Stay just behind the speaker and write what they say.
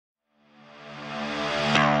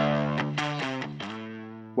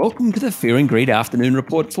Welcome to the Fear and Greed Afternoon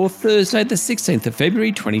Report for Thursday, the 16th of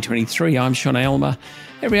February 2023. I'm Sean Aylmer.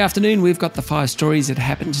 Every afternoon, we've got the 5 stories that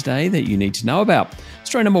happened today that you need to know about.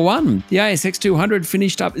 Story number 1, the ASX 200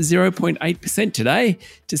 finished up 0.8% today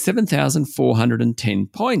to 7,410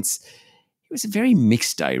 points. It was a very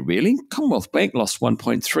mixed day, really. Commonwealth Bank lost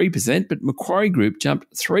 1.3%, but Macquarie Group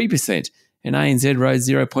jumped 3%. And ANZ rose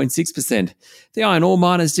 0.6%. The iron ore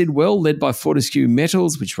miners did well, led by Fortescue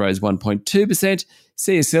Metals, which rose 1.2%.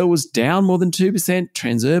 CSL was down more than 2%.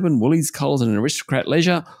 Transurban, Woolies, Coles and Aristocrat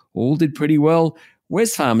Leisure all did pretty well.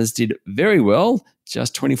 Wesfarmers did very well,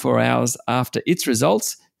 just 24 hours after its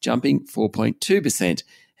results, jumping 4.2%.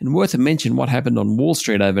 And worth a mention what happened on Wall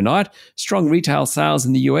Street overnight. Strong retail sales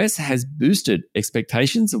in the US has boosted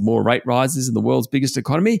expectations of more rate rises in the world's biggest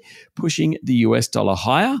economy, pushing the US dollar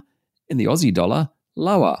higher and the Aussie dollar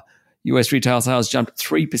lower. US retail sales jumped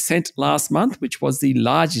 3% last month, which was the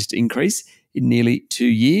largest increase in nearly 2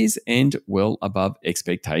 years and well above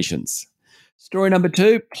expectations. Story number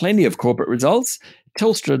 2, plenty of corporate results.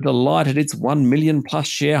 Telstra delighted its 1 million plus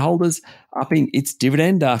shareholders, upping its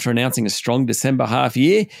dividend after announcing a strong December half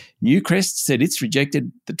year. Newcrest said it's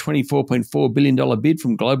rejected the $24.4 billion bid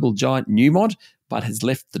from global giant Newmont, but has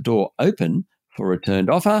left the door open for a returned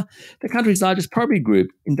offer. The country's largest property group,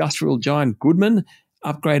 industrial giant Goodman,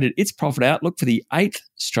 upgraded its profit outlook for the 8th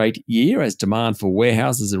straight year as demand for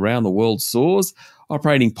warehouses around the world soars.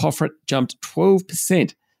 Operating profit jumped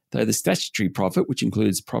 12%, though the statutory profit, which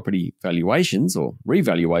includes property valuations or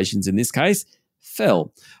revaluations in this case,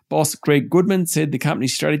 fell. Boss Greg Goodman said the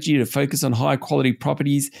company's strategy to focus on high-quality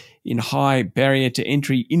properties in high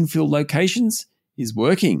barrier-to-entry infill locations is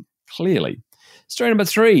working, clearly. Story number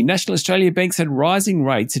 3, National Australia Bank said rising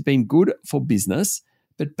rates had been good for business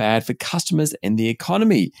but bad for customers and the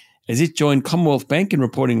economy as it joined Commonwealth Bank in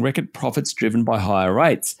reporting record profits driven by higher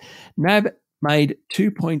rates. NAB made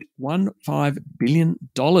 $2.15 billion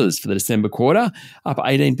for the December quarter, up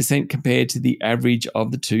 18% compared to the average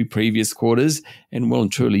of the 2 previous quarters and well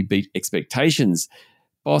and truly beat expectations.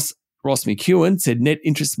 Boss Ross McEwen said net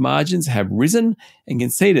interest margins have risen and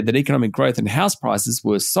conceded that economic growth and house prices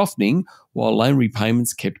were softening while loan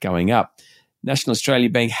repayments kept going up. National Australia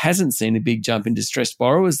Bank hasn't seen a big jump in distressed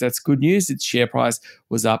borrowers. That's good news. Its share price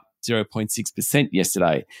was up 0.6%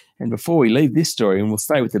 yesterday. And before we leave this story, and we'll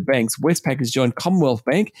stay with the banks, Westpac has joined Commonwealth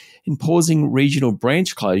Bank in pausing regional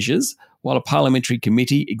branch closures while a parliamentary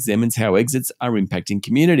committee examines how exits are impacting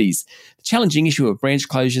communities. The challenging issue of branch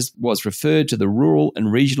closures was referred to the Rural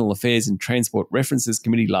and Regional Affairs and Transport References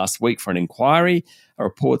Committee last week for an inquiry, a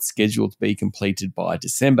report scheduled to be completed by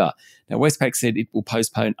December. Now, Westpac said it will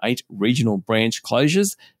postpone 8 regional branch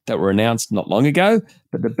closures that were announced not long ago,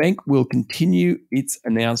 but the bank will continue its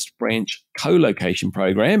announced branch co-location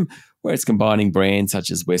program, where it's combining brands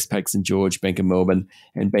such as Westpac, St George, Bank of Melbourne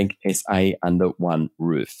and Bank SA under one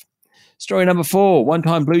roof. Story number 4,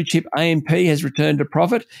 one-time blue chip AMP has returned to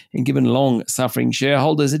profit and given long-suffering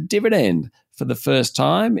shareholders a dividend for the first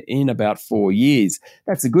time in about 4 years.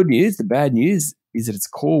 That's the good news. The bad news is that its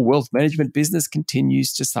core wealth management business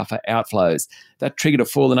continues to suffer outflows. That triggered a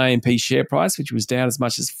fall in AMP share price, which was down as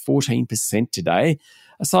much as 14% today.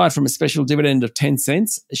 Aside from a special dividend of 10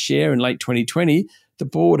 cents a share in late 2020, the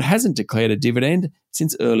board hasn't declared a dividend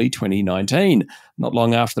since early 2019, not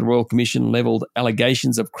long after the Royal Commission levelled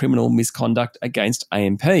allegations of criminal misconduct against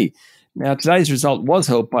AMP. Now, today's result was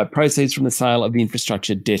helped by proceeds from the sale of the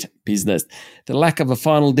infrastructure debt business. The lack of a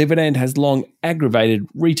final dividend has long aggravated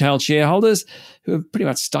retail shareholders who have pretty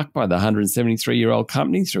much stuck by the 173-year-old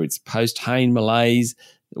company through its post-Hayne malaise,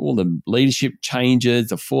 all the leadership changes,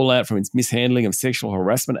 the fallout from its mishandling of sexual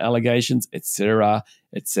harassment allegations, etc.,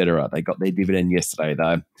 etc. They got their dividend yesterday,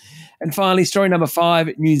 though. And finally, story number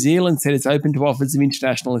 5, New Zealand said it's open to offers of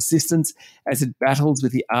international assistance as it battles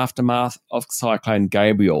with the aftermath of Cyclone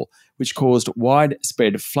Gabriel, which caused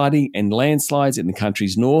widespread flooding and landslides in the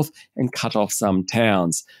country's north and cut off some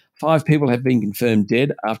towns. 5 people have been confirmed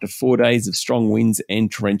dead after 4 days of strong winds and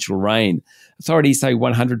torrential rain. Authorities say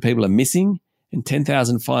 100 people are missing and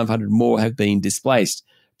 10,500 more have been displaced.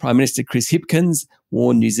 Prime Minister Chris Hipkins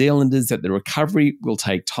warned New Zealanders that the recovery will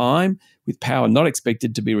take time, with power not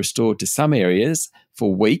expected to be restored to some areas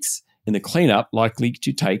for weeks and the cleanup likely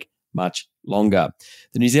to take much longer.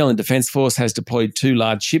 The New Zealand Defence Force has deployed 2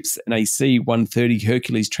 large ships and a C-130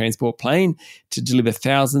 Hercules transport plane to deliver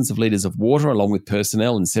thousands of litres of water along with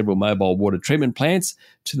personnel and several mobile water treatment plants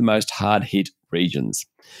to the most hard-hit regions.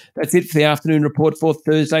 That's it for the afternoon report for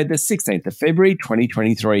Thursday, the 16th of February,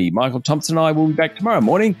 2023. Michael Thompson and I will be back tomorrow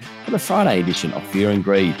morning for the Friday edition of Fear and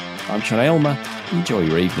Greed. I'm Sean Aylmer. Enjoy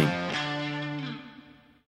your evening.